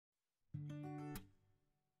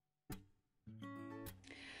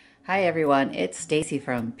Hi everyone, it's Stacy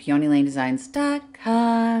from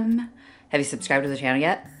PeonyLaneDesigns.com. Have you subscribed to the channel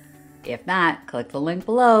yet? If not, click the link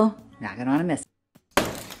below. You're not gonna want to miss it.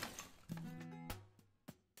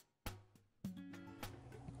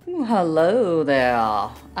 Ooh, hello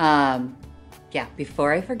there. Yeah,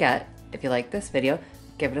 before I forget, if you like this video,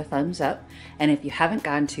 give it a thumbs up. And if you haven't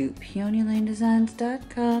gone to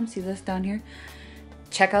PeonyLaneDesigns.com, see this down here?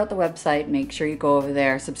 Check out the website, make sure you go over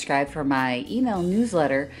there, subscribe for my email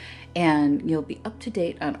newsletter, and you'll be up to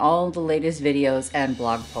date on all the latest videos and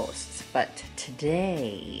blog posts. But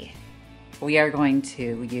today, we are going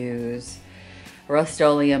to use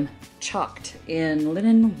Rust-Oleum chalked in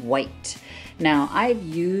linen white. Now, I've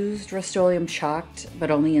used Rust-Oleum chalked,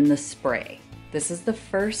 but only in the spray. This is the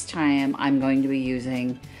first time I'm going to be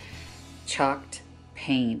using chalked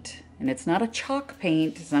paint. And it's not a chalk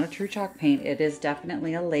paint, it's not a true chalk paint, it is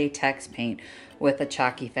definitely a latex paint with a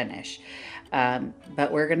chalky finish.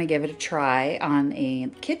 But we're gonna give it a try on a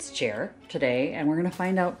kid's chair today, and we're gonna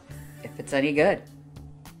find out if it's any good.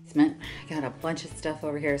 I got a bunch of stuff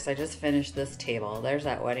over here, so I just finished this table. There's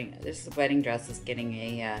that this wedding dress is getting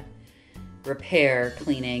a repair,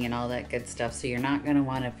 cleaning, and all that good stuff, so you're not gonna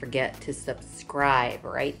wanna forget to subscribe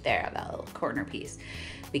right there, that little corner piece.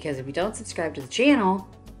 Because if you don't subscribe to the channel,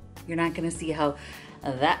 you're not going to see how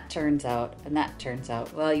that turns out and that turns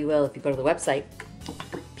out. Well, you will if you go to the website,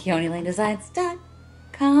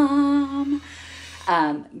 PeonyLaneDesigns.com.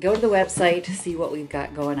 Go to the website to see what we've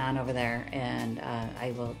got going on over there, and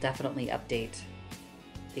I will definitely update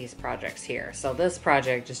these projects here. So this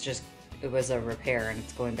project is just, it was a repair and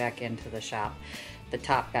it's going back into the shop. The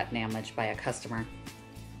top got damaged by a customer.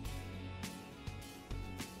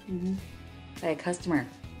 By a customer.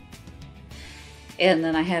 And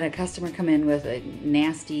then I had a customer come in with a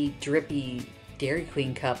nasty, drippy Dairy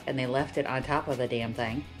Queen cup, and they left it on top of the damn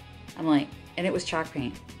thing. I'm like, and it was chalk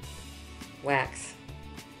paint. Wax.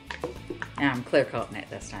 And I'm clear coating it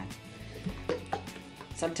this time.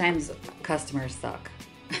 Sometimes customers suck.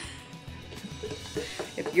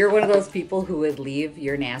 If you're one of those people who would leave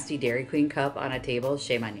your nasty Dairy Queen cup on a table,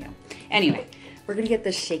 shame on you. Anyway, we're gonna get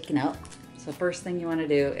this shaken up. So first thing you wanna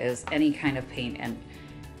do is any kind of paint, and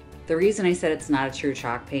the reason I said it's not a true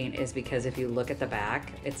chalk paint is because if you look at the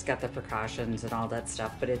back, it's got the precautions and all that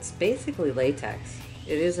stuff, but it's basically latex.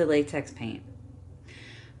 It is a latex paint.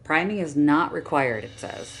 Priming is not required, it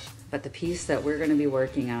says, but the piece that we're going to be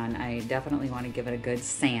working on, I definitely want to give it a good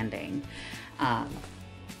sanding.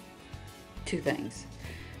 Two things.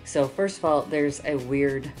 So first of all, there's a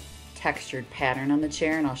weird textured pattern on the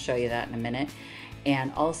chair, and I'll show you that in a minute.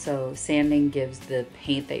 And also, sanding gives the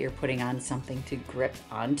paint that you're putting on something to grip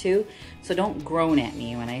onto. So don't groan at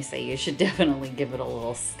me when I say you should definitely give it a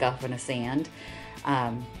little scuff and a sand.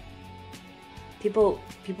 People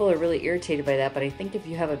are really irritated by that, but I think if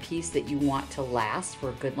you have a piece that you want to last for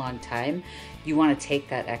a good long time, you want to take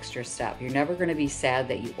that extra step. You're never going to be sad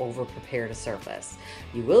that you over-prepared a surface.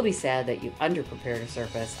 You will be sad that you under-prepared a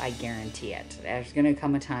surface, I guarantee it. There's going to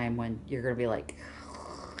come a time when you're going to be like,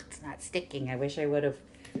 not sticking. I wish I would have.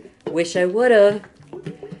 Wish I would have.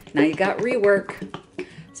 Now you got rework.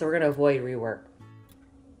 So we're going to avoid rework.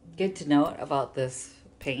 Good to note about this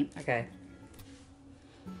paint. Okay.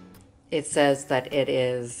 It says that it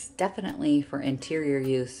is definitely for interior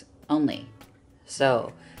use only.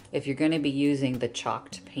 So if you're going to be using the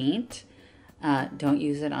chalked paint, don't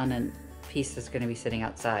use it on a piece that's going to be sitting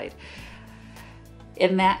outside.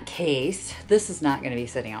 In that case, this is not going to be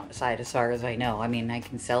sitting outside as far as I know. I mean, I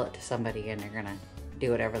can sell it to somebody and they're going to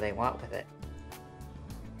do whatever they want with it.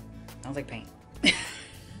 Smells like paint. Got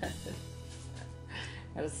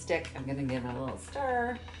a stick. I'm going to give it a little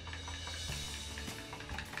stir.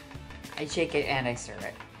 I shake it and I stir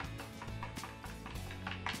it.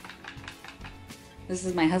 This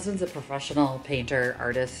is, my husband's a professional painter,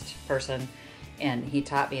 artist, person, and he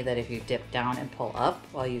taught me that if you dip down and pull up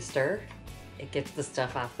while you stir, it gets the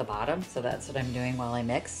stuff off the bottom, so that's what I'm doing while I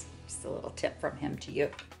mix. Just a little tip from him to you.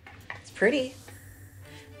 It's pretty.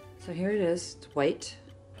 So here it is. It's white.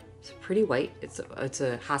 It's pretty white. It's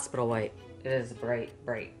a hospital white. It is bright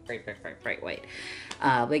white.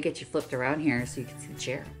 They get you flipped around here so you can see the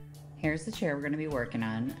chair. Here's the chair we're going to be working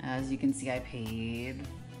on. As you can see, I paid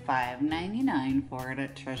 $5.99 for it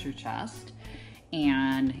at Treasure Chest.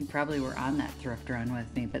 And you probably were on that thrift run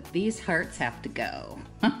with me, but these hearts have to go.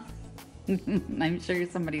 I'm sure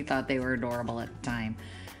somebody thought they were adorable at the time,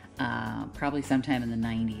 probably sometime in the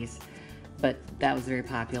 90s, but that was very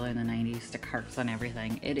popular in the 90s, stick hearts on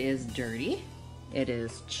everything. It is dirty, it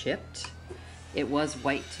is chipped, it was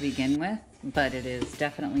white to begin with, but it is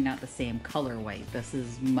definitely not the same color white. This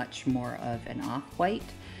is much more of an off-white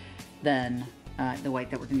than the white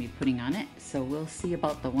that we're going to be putting on it. So we'll see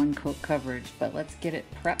about the one coat coverage, but let's get it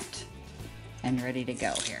prepped and ready to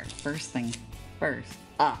go here. First thing first,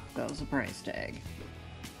 up goes the price tag.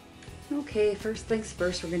 Okay, first things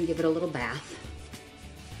first, we're going to give it a little bath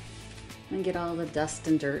and get all the dust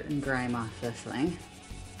and dirt and grime off this thing.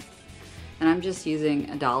 And I'm just using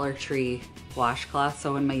a Dollar Tree washcloth.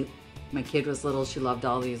 So when my kid was little, she loved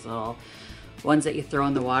all these little ones that you throw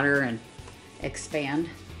in the water and expand.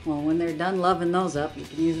 Well, when they're done loving those up, you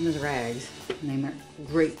can use them as rags. And they're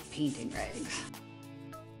great painting rags.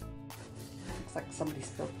 Looks like somebody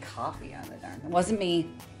spilled coffee on the darn. It wasn't me.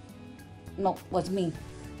 No, it wasn't me.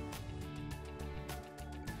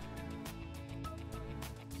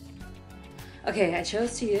 Okay, I'm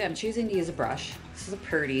choosing to use a brush. This is a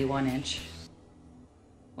Purdy 1 inch.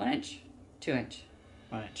 1 inch? 2 inch?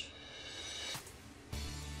 1 inch.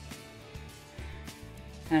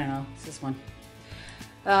 I don't know, it's this one.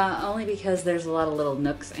 Only because there's a lot of little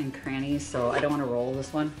nooks and crannies, so I don't want to roll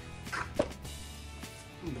this one.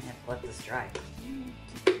 I'm gonna have to let this dry.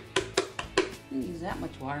 Didn't use that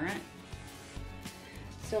much water in it.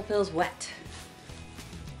 Still feels wet.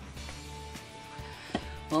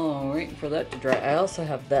 Oh, waiting for that to dry. I also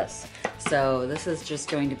have this. So this is just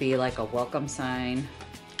going to be like a welcome sign.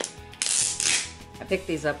 I pick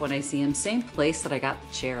these up when I see them. Same place that I got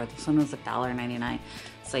the chair. This one was $1.99.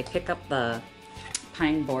 So I pick up the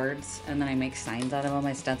pine boards and then I make signs out of them.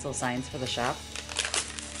 I stencil signs for the shop.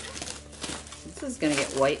 This is gonna get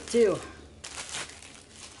white too.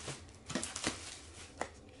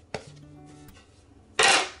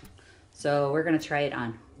 So we're gonna try it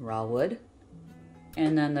on raw wood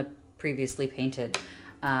and then the previously painted.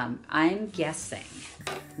 I'm guessing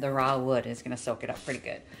the raw wood is gonna soak it up pretty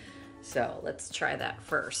good. So let's try that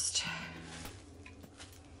first.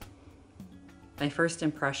 My first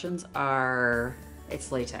impressions are,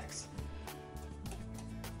 it's latex.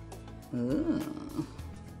 Ooh.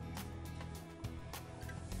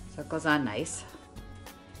 So it goes on nice.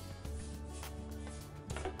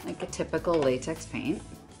 Like a typical latex paint.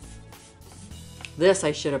 This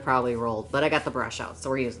I should have probably rolled, but I got the brush out, so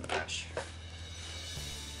we're using the brush.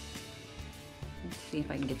 Let's see if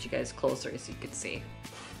I can get you guys closer so you can see.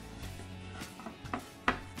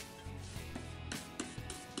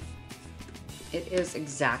 It is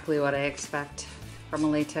exactly what I expect from a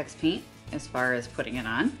latex paint as far as putting it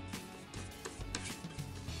on.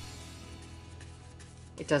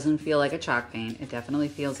 It doesn't feel like a chalk paint. It definitely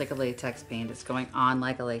feels like a latex paint. It's going on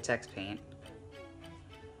like a latex paint.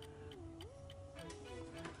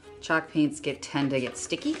 Chalk paints tend to get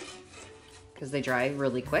sticky because they dry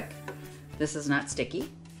really quick. This is not sticky.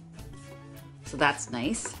 So that's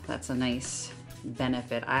nice. That's a nice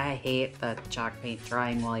benefit. I hate the chalk paint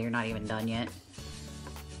drying while you're not even done yet.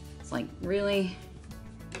 It's like, really?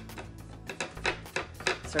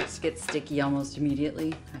 It starts to get sticky almost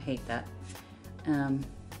immediately. I hate that.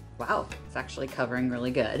 Wow, it's actually covering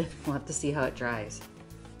really good. We'll have to see how it dries.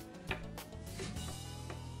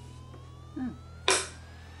 Oh,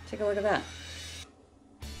 take a look at that.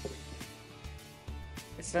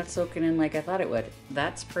 It's not soaking in like I thought it would.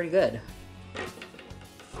 That's pretty good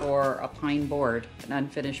for a pine board, an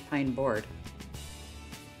unfinished pine board.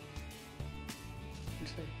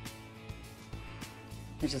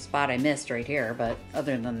 There's a spot I missed right here, but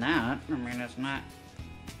other than that, I mean, it's not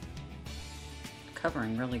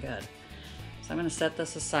covering really good. So I'm gonna set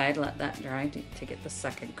this aside, let that dry to get the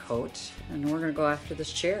second coat, and we're gonna go after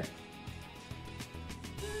this chair.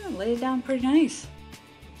 Lay it down pretty nice.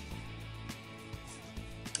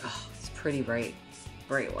 Oh, it's pretty bright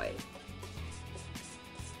white.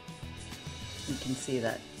 You can see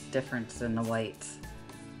that difference in the whites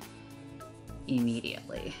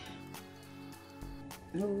immediately.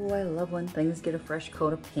 Oh, I love when things get a fresh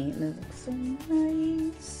coat of paint and it looks so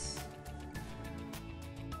nice.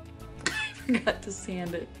 I forgot to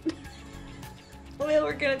sand it. Well,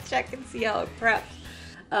 we're gonna check and see how it preps.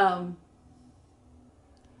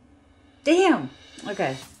 Damn!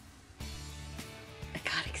 Okay. I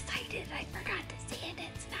got excited. I forgot to sand it,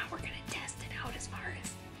 so now we're gonna test it out as far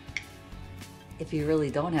as if you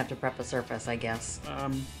really don't have to prep a surface, I guess.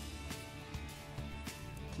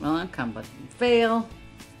 Well, I'm come but fail.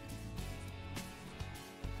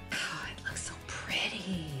 Oh, it looks so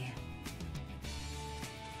pretty.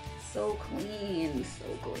 So clean, so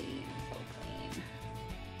clean, so clean.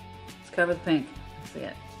 Let's cover the pink. See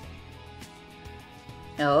it.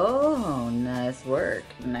 Oh, nice work,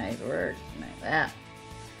 nice work, like that.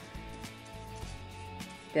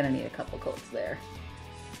 Gonna need a couple coats there.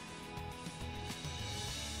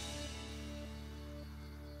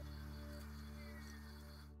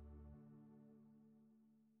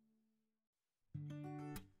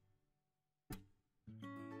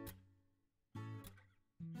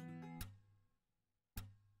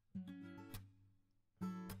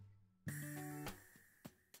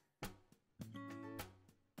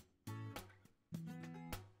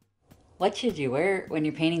 What should you wear when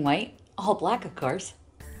you're painting white? All black, of course.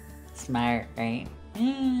 Smart, right?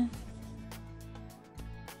 Yeah.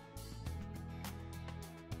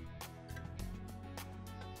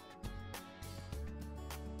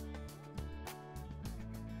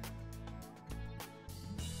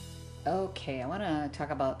 Okay, I want to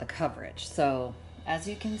talk about the coverage. So, as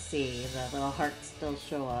you can see, the little hearts still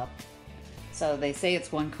show up. So they say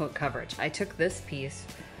it's one coat coverage. I took this piece,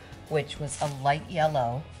 which was a light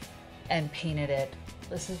yellow, and painted it.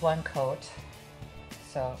 This is one coat,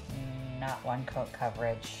 so not one coat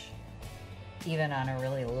coverage, even on a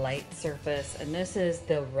really light surface. And this is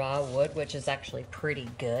the raw wood, which is actually pretty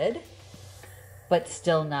good, but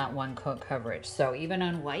still not one coat coverage. So even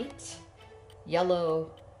on white,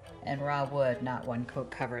 yellow, and raw wood, not one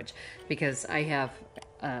coat coverage, because I have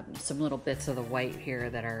some little bits of the white here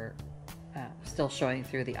that are still showing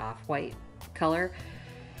through the off-white color.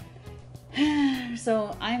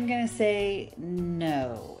 So I'm gonna say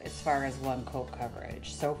no as far as one coat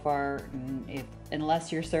coverage. So far,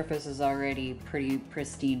 unless your surface is already pretty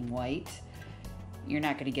pristine white, you're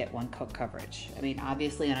not gonna get one coat coverage. I mean,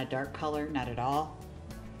 obviously on a dark color, not at all.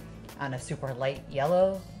 On a super light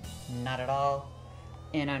yellow, not at all.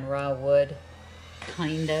 And on raw wood,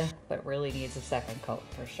 kinda, but really needs a second coat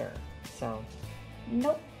for sure. So,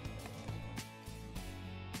 nope.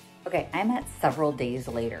 Okay, I'm at several days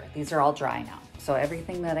later. These are all dry now. So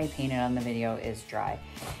everything that I painted on the video is dry.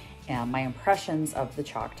 And my impressions of the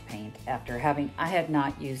chalked paint after I had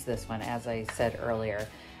not used this one, as I said earlier.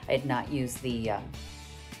 I had not used the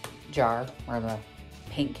jar or the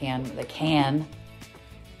paint can, the can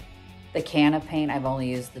of paint. I've only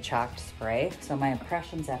used the chalked spray. So my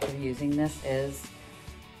impressions after using this is,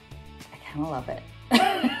 I kind of love it.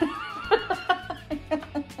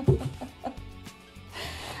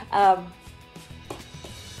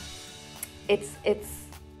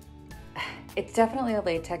 It's definitely a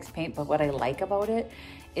latex paint, but what I like about it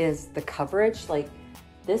is the coverage. Like,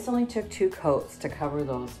 this only took 2 coats to cover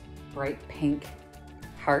those bright pink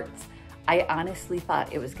hearts. I honestly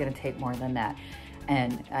thought it was gonna take more than that.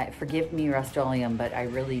 And forgive me, Oleum, but I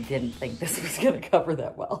really didn't think this was gonna cover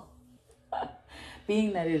that well.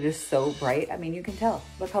 Being that it is so bright, I mean, you can tell.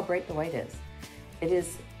 Look how bright the white is. It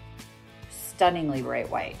is stunningly bright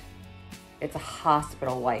white. It's a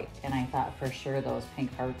hospital white, and I thought for sure those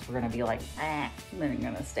pink hearts were gonna be like, they're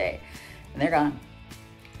gonna stay. And they're gone.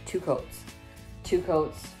 2 coats, 2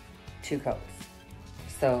 coats, 2 coats.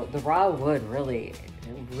 So the raw wood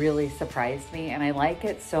really surprised me, and I like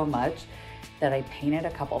it so much that I painted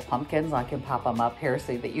a couple pumpkins. I can pop them up here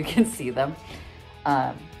so that you can see them.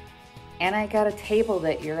 And I got a table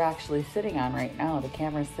that you're actually sitting on right now. The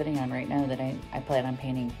camera's sitting on right now that I plan on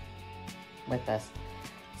painting with this.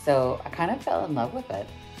 So I kind of fell in love with it.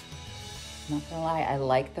 Not gonna lie, I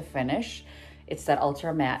like the finish. It's that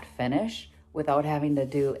ultra matte finish without having to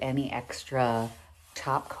do any extra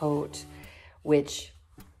top coat, which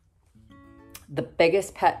the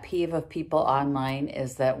biggest pet peeve of people online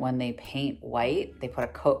is that when they paint white, they put a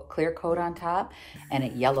clear coat on top and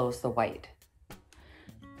it yellows the white.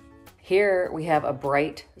 Here we have a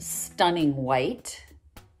bright, stunning white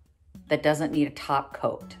that doesn't need a top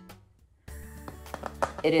coat.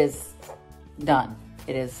 It is done.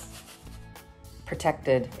 It is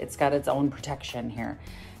protected. It's got its own protection here.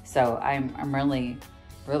 So I'm really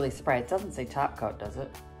surprised. It doesn't say top coat, does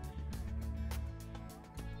it?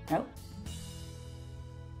 Nope.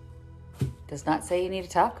 Does not say you need a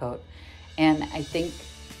top coat. And I think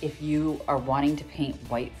if you are wanting to paint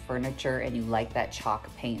white furniture and you like that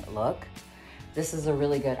chalk paint look, this is a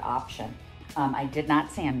really good option. I did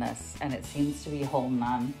not sand this, and it seems to be holding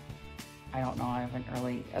on. I don't know, I haven't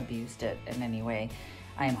really abused it in any way.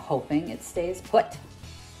 I am hoping it stays put.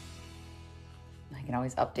 I can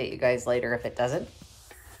always update you guys later if it doesn't.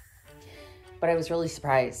 But I was really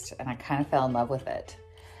surprised, and I kind of fell in love with it.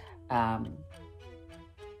 I'm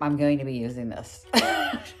going to be using this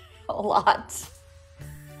a lot.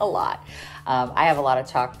 I have a lot of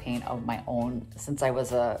chalk paint of my own since I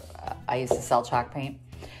used to sell chalk paint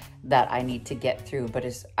that I need to get through, but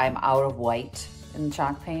as I'm out of white in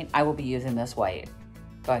chalk paint, I will be using this white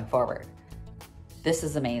going forward. This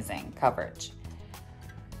is amazing coverage,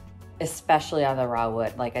 especially on the raw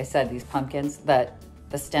wood. Like I said, these pumpkins, the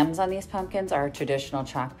stems on these pumpkins are traditional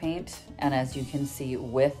chalk paint, and as you can see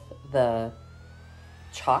with the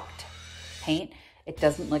chalked paint, it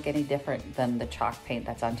doesn't look any different than the chalk paint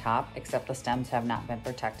that's on top, except the stems have not been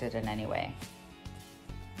protected in any way.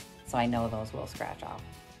 So I know those will scratch off.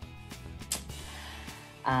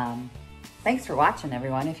 Thanks for watching,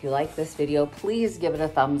 everyone. If you like this video, please give it a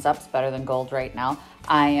thumbs up. It's better than gold right now.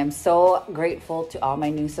 I am so grateful to all my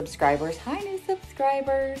new subscribers. Hi, new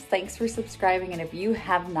subscribers. Thanks for subscribing. And if you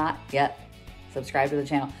have not yet subscribed to the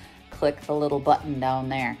channel, click the little button down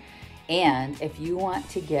there. And if you want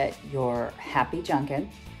to get your Happy Junkin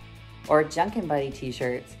or Junkin Buddy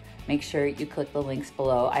t-shirts, make sure you click the links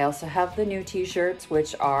below. I also have the new t-shirts,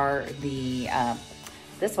 which are the,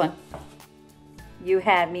 this one. You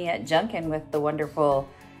had me at Junkin with the wonderful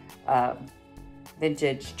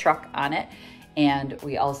vintage truck on it. And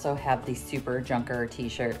we also have the Super Junker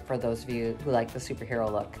t-shirt for those of you who like the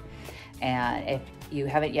superhero look. And if you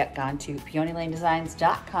haven't yet gone to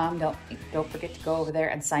peonylanedesigns.com, don't forget to go over there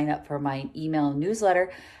and sign up for my email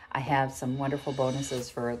newsletter. I have some wonderful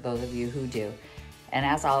bonuses for those of you who do. And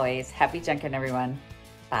as always, happy Junkin, everyone.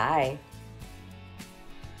 Bye.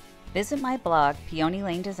 Visit my blog,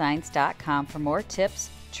 peonylanedesigns.com, for more tips,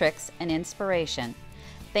 tricks, and inspiration.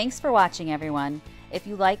 Thanks for watching, everyone. If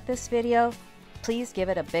you like this video, please give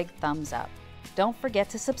it a big thumbs up. Don't forget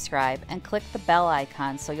to subscribe and click the bell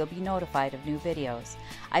icon so you'll be notified of new videos.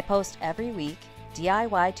 I post every week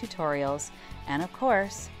DIY tutorials and, of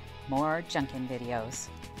course, more Junkin videos.